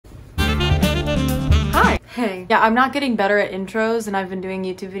Hey. Yeah, I'm not getting better at intros, and I've been doing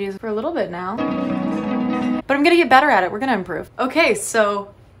YouTube videos for a little bit now. But I'm gonna get better at it. We're gonna improve. Okay,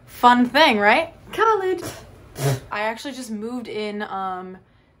 so fun thing, right? College. I actually just moved in, I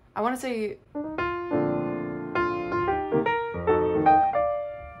wanna say,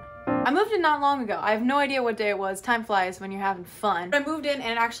 I moved in not long ago. I have no idea what day it was. Time flies when you're having fun. But I moved in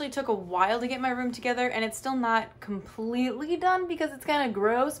and it actually took a while to get my room together, and it's still not completely done because it's kind of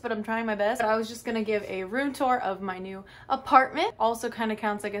gross, but I'm trying my best. But I was just gonna give a room tour of my new apartment. Also kind of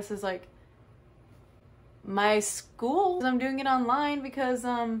counts, I guess, as like my school. I'm doing it online because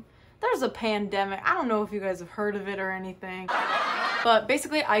there's a pandemic. I don't know if you guys have heard of it or anything. But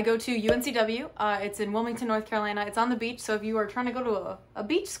basically, I go to Uncw. It's in Wilmington, North Carolina. It's on the beach, so if you are trying to go to a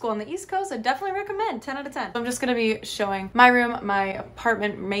beach school on the East Coast, I definitely recommend. 10 out of 10. So I'm just gonna be showing my room, my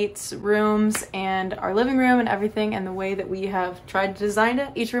apartment mates' rooms, and our living room and everything, and the way that we have tried to design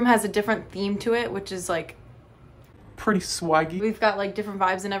it. Each room has a different theme to it, which is like pretty swaggy. We've got like different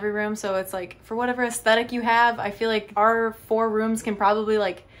vibes in every room, so it's like for whatever aesthetic you have, I feel like our 4 rooms can probably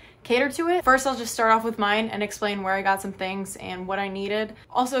like cater to it. First, I'll just start off with mine and explain where I got some things and what I needed.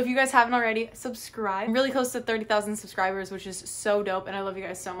 Also, if you guys haven't already, subscribe. I'm really close to 30,000 subscribers, which is so dope, and I love you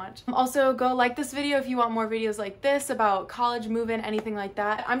guys so much. Also, go like this video if you want more videos like this about college, move-in, anything like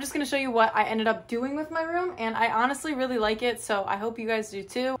that. I'm just gonna show you what I ended up doing with my room, and I honestly really like it, so I hope you guys do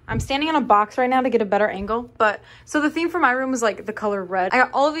too. I'm standing on a box right now to get a better angle, but so the theme for my room was like the color red. I got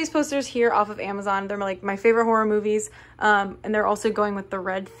all of these posters here off of Amazon. They're like my favorite horror movies, and they're also going with the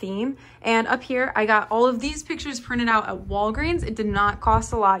red theme. And up here, I got all of these pictures printed out at Walgreens. It did not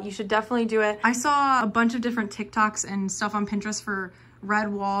cost a lot. You should definitely do it. I saw a bunch of different TikToks and stuff on Pinterest for red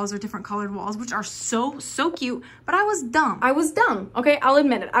walls or different colored walls, which are so cute, but I was dumb. I was dumb, okay? I'll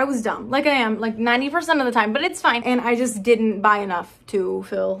admit it. I was dumb, like I am, like 90% of the time, but it's fine. And I just didn't buy enough to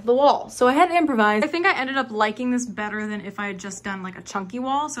fill the wall, so I had to improvise. I think I ended up liking this better than if I had just done like a chunky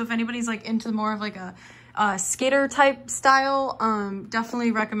wall. So if anybody's like into more of like a skater type style,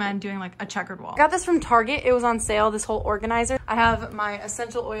 definitely recommend doing like a checkered wall. I got this from Target. It was on sale, this whole organizer. I have my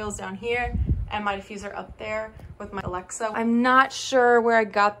essential oils down here and my diffuser up there with my Alexa. I'm not sure where I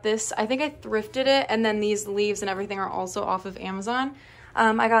got this. I think I thrifted it, and then these leaves and everything are also off of Amazon.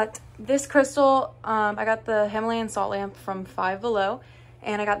 I got this crystal. I got the Himalayan salt lamp from Five Below,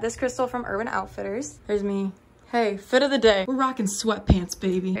 and I got this crystal from Urban Outfitters. Here's me. Hey, fit of the day. We're rocking sweatpants,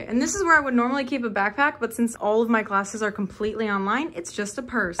 baby. And this is where I would normally keep a backpack, but since all of my classes are completely online, it's just a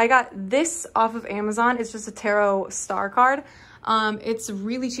purse. I got this off of Amazon. It's just a tarot star card. It's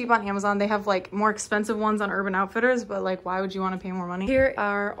really cheap on Amazon. They have like more expensive ones on Urban Outfitters, but like, why would you want to pay more money? Here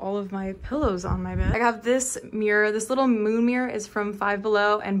are all of my pillows on my bed. I have this mirror. This little moon mirror is from Five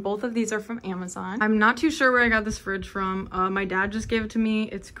Below, and both of these are from Amazon. I'm not too sure where I got this fridge from. My dad just gave it to me.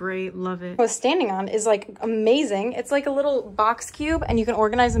 It's great. Love it. What I was standing on is like amazing. It's like a little box cube, and you can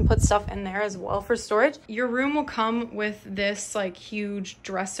organize and put stuff in there as well for storage. Your room will come with this like huge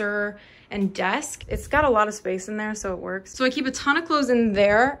dresser and desk. It's got a lot of space in there, so it works. So I keep a ton of clothes in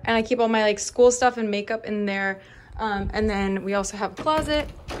there, and I keep all my like school stuff and makeup in there. And then we also have a closet,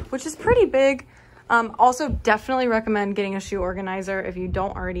 which is pretty big. Also definitely recommend getting a shoe organizer if you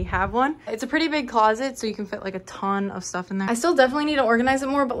don't already have one. It's a pretty big closet, so you can fit like a ton of stuff in there. I still definitely need to organize it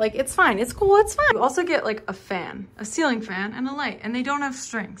more, but like it's fine, it's cool, it's fine. You also get like a fan, a ceiling fan, and a light, and they don't have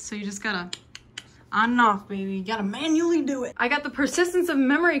strings, so you just gotta on and off, baby. You gotta manually do it. I got the persistence of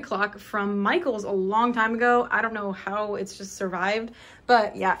memory clock from Michael's a long time ago. I don't know how it's just survived,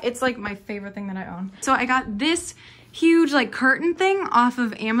 but yeah, it's like my favorite thing that I own. So I got this huge like curtain thing off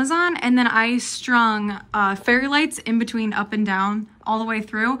of Amazon, and then I strung fairy lights in between up and down all the way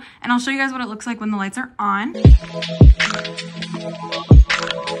through, and I'll show you guys what it looks like when the lights are on.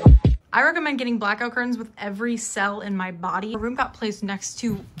 I recommend getting blackout curtains with every cell in my body. The room got placed next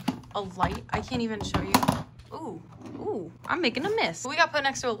to a light. I can't even show you. Ooh, I'm making a miss. We got put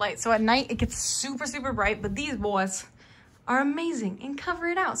next to a light, so at night it gets super bright, but these boys are amazing and cover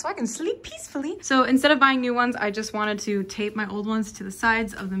it out so I can sleep peacefully. So instead of buying new ones, I just wanted to tape my old ones to the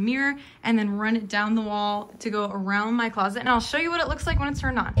sides of the mirror and then run it down the wall to go around my closet, and I'll show you what it looks like when it's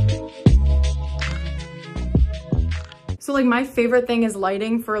turned on. So like my favorite thing is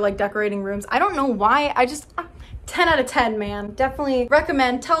lighting for like decorating rooms. I don't know why, I just 10 out of 10, man. Definitely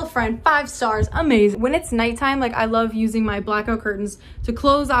recommend, tell a friend, 5 stars, amazing. When it's nighttime, like I love using my blackout curtains to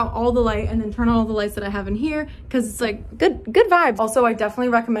close out all the light and then turn on all the lights that I have in here, because it's like good vibes. Also, I definitely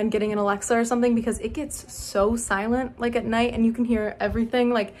recommend getting an Alexa or something, because it gets so silent like at night and you can hear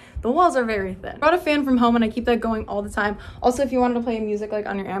everything. Like the walls are very thin. I brought a fan from home and I keep that going all the time. Also, if you wanted to play music like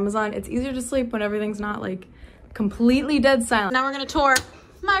on your Amazon, it's easier to sleep when everything's not like completely dead silent. Now we're gonna tour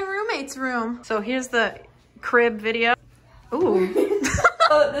my roommate's room. So here's the crib video. Ooh.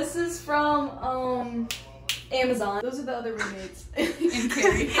 This is from Amazon. Those are the other roommates. And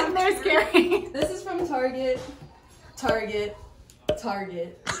Carrie. And there's Carrie. This is from Target. Target.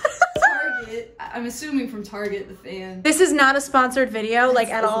 I'm assuming from Target, the fan. This is not a sponsored video, like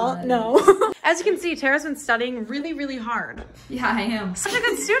at all. not. No. As you can see, Tara's been studying really, really hard. Yeah, I am. Such a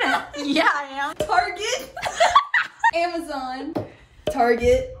good student. Yeah, I am. Target. Amazon.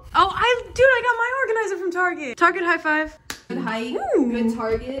 Target. Oh, dude, I got my organizer from Target. Target high five. Good height. Ooh. Good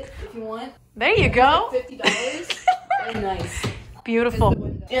Target, if you want. There you go. Like $50. Very nice. Beautiful.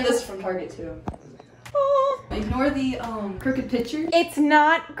 And this is from Target too. Oh. Ignore the crooked picture. It's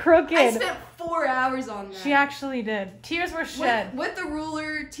not crooked. I spent 4 hours on that. She actually did. Tears were shed. With the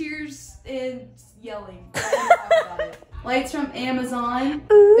ruler, tears, and yelling. I didn't talk about it. Lights from Amazon.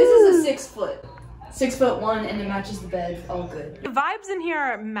 Ooh. This is a 6 foot. 6'1", and it matches the bed. All good. The vibes in here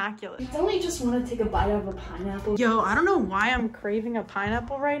are immaculate. Don't you just want to take a bite out of a pineapple? Yo, I don't know why I'm craving a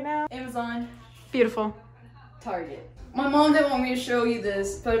pineapple right now. Amazon. Beautiful. Target. My mom didn't want me to show you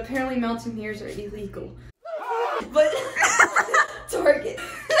this, but apparently mountain mirrors are illegal. But Target.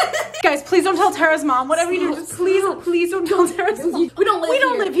 Guys, please don't tell Tara's mom. Whatever you do, just please don't tell Tara's mom. We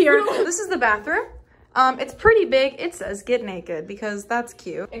don't live here. This is the bathroom. It's pretty big. It says get naked because that's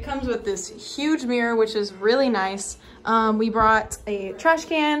cute. It comes with this huge mirror, which is really nice. We brought a trash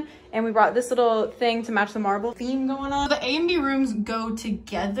can and we brought this little thing to match the marble theme going on. The A and B rooms go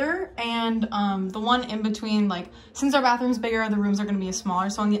together, and the one in between, like, since our bathroom's bigger, the rooms are gonna be smaller.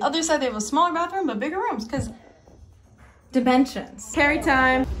 So on the other side, they have a smaller bathroom, but bigger rooms, because dimensions. Carry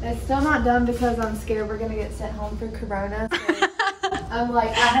time. It's still not done because I'm scared we're gonna get sent home for Corona. So I'm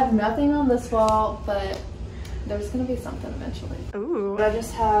like, I have nothing on this wall, but there's gonna be something eventually. Ooh. But I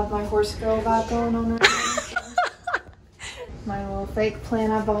just have my horse girl vibe going on right now. So. My little fake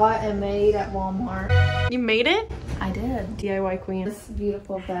plant I bought and made at Walmart. You made it? I did. DIY queen. This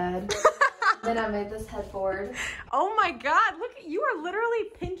beautiful bed. Then I made this headboard. Oh my god, look, you are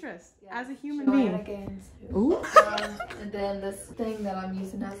literally Pinterest as a human Joanna being. Gaines. Ooh. And then this thing that I'm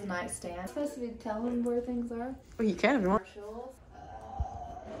using as a nightstand. I'm supposed to be telling where things are. Oh, you can if you want.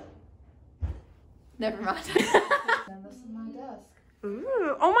 Never mind. And this is my desk.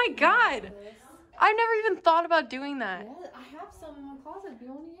 Ooh, oh my god. I've never even thought about doing that. Yeah, I have some in my closet if you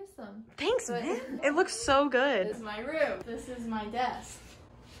want to use them. Thanks, man. It looks so good. This is my room. This is my desk.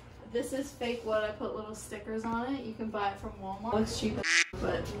 This is fake wood. I put little stickers on it. You can buy it from Walmart. It looks cheap,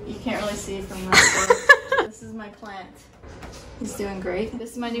 but you can't really see it from that. This is my plant. He's doing great.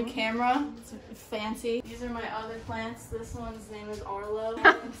 This is my new camera. It's fancy. These are my other plants. This one's name is Arlo.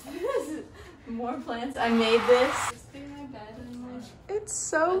 More plants. I made this. This be my bed and like, It's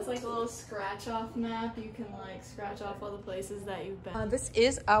so it's like a little scratch off map. You can like scratch off all the places that you've been. This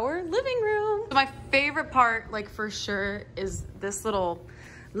is our living room. My favorite part, like for sure, is this little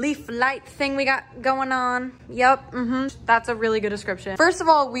leaf light thing we got going on. Yep, that's a really good description. First of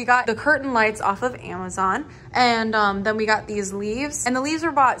all, we got the curtain lights off of Amazon, and then we got these leaves, and the leaves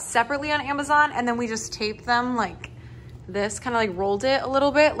were bought separately on Amazon, and then we just taped them like this, kind of like rolled it a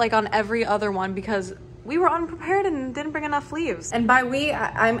little bit like on every other one because we were unprepared and didn't bring enough leaves. And by we,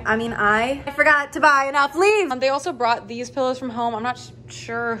 I mean I forgot to buy enough leaves. They also brought these pillows from home. I'm not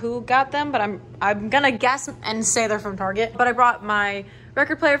sure who got them, but I'm gonna guess and say they're from Target. But I brought my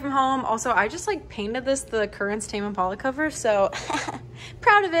record player from home. Also, I just like painted this the Currents Tame Impala cover, so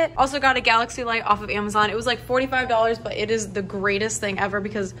proud of it. Also got a galaxy light off of Amazon. It was like $45, but it is the greatest thing ever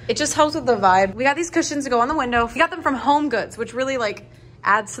because it just helps with the vibe. We got these cushions to go on the window. We got them from Home Goods, which really like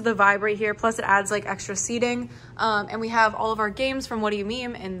adds to the vibe right here. Plus it adds like extra seating. And we have all of our games from What Do You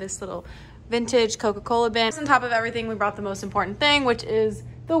Meme in this little vintage Coca-Cola bin. On top of everything, we brought the most important thing, which is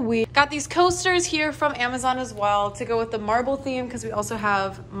the Wii. Got these coasters here from Amazon as well to go with the marble theme because we also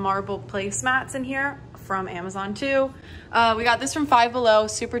have marble placemats in here from Amazon too. We got this from Five Below,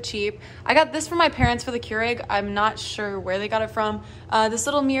 super cheap. I got this from my parents for the Keurig. I'm not sure where they got it from. This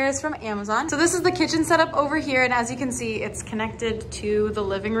little mirror is from Amazon. So this is the kitchen setup over here, and as you can see, it's connected to the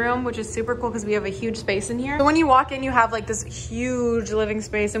living room, which is super cool because we have a huge space in here. So when you walk in, you have like this huge living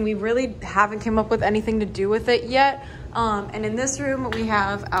space, and we really haven't come up with anything to do with it yet. And in this room, we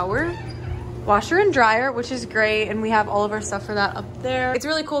have our washer and dryer, which is great, and we have all of our stuff for that up there. It's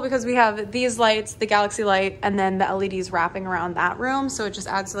really cool because we have these lights, the galaxy light, and then the LEDs wrapping around that room, so it just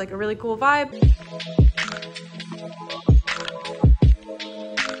adds to like a really cool vibe.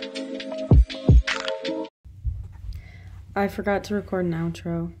 I forgot to record an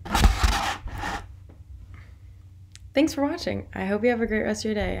outro. Thanks for watching. I hope you have a great rest of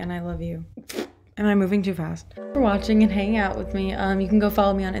your day, and I love you. Am I moving too fast? For watching and hanging out with me. You can go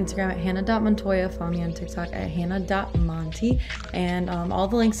follow me on Instagram at Hannah.montoya. Follow me on TikTok at Hannah.montee. And all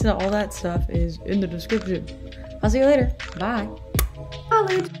the links to all that stuff is in the description. I'll see you later. Bye.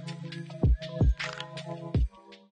 Bye.